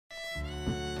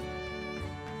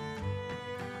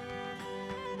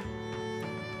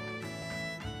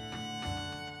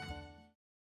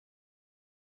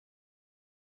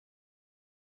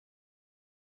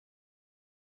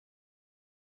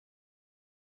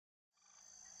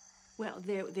Well,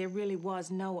 there really was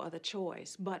no other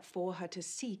choice but for her to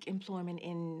seek employment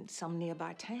in some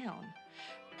nearby town.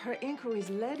 Her inquiries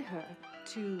led her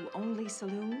to Only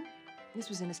Saloon. This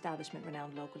was an establishment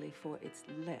renowned locally for its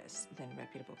less than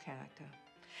reputable character.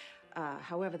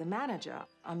 However, the manager,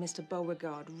 Mr.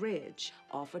 Beauregard Ridge,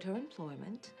 offered her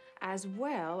employment as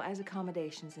well as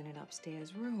accommodations in an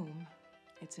upstairs room.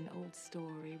 It's an old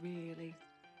story, really.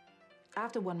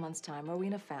 After 1 month's time,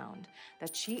 Rowena found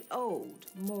that she owed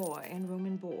more in room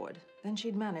and board than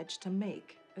she'd managed to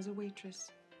make as a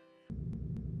waitress.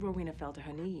 Rowena fell to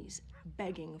her knees,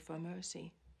 begging for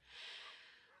mercy.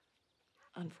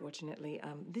 Unfortunately,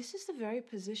 this is the very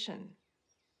position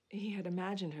he had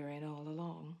imagined her in all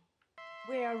along.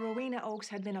 Where Rowena Oakes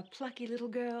had been a plucky little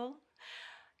girl,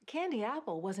 Candy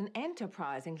Apple was an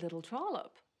enterprising little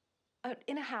trollop.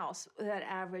 In a house that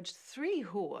averaged 3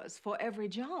 whores for every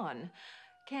John,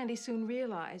 Candy soon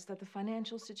realized that the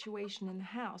financial situation in the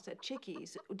house at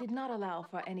Chickies did not allow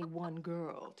for any one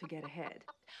girl to get ahead.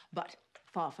 But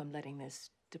far from letting this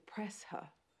depress her,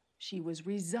 she was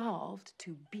resolved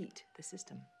to beat the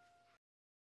system.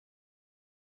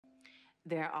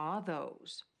 There are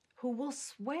those who will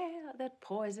swear that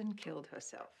Poison killed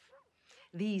herself.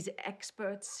 These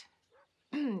experts,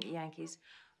 Yankees,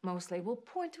 mostly will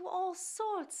point to all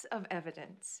sorts of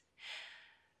evidence,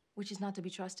 which is not to be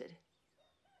trusted.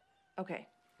 Okay,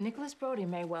 Nicholas Brody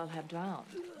may well have drowned.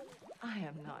 I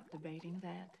am not debating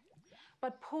that.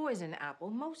 But Poison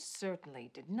Apple most certainly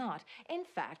did not. In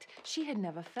fact, she had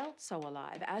never felt so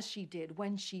alive as she did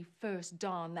when she first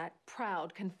donned that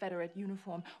proud Confederate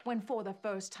uniform, when for the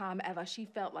first time ever she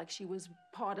felt like she was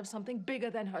part of something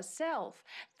bigger than herself.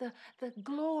 The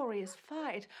glorious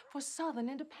fight for Southern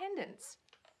independence.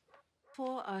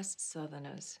 For us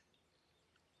Southerners,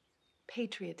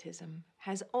 patriotism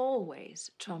has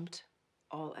always trumped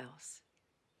all else.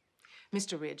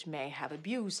 Mr. Ridge may have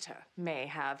abused her, may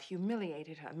have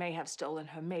humiliated her, may have stolen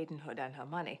her maidenhood and her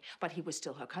money, but he was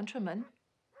still her countryman,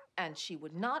 and she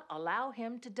would not allow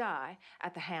him to die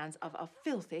at the hands of a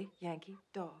filthy Yankee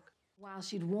dog. While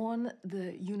she'd worn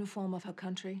the uniform of her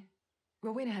country,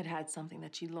 Rowena had had something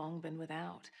that she'd long been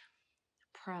without: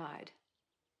 pride.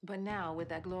 But now, with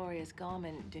that glorious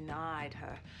garment denied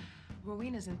her,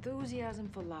 Rowena's enthusiasm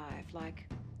for life, like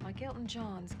Elton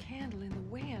John's candle in the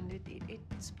wind, it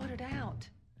sputtered out.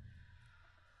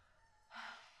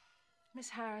 Miss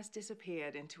Harris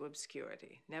disappeared into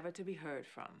obscurity, never to be heard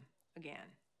from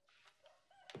again.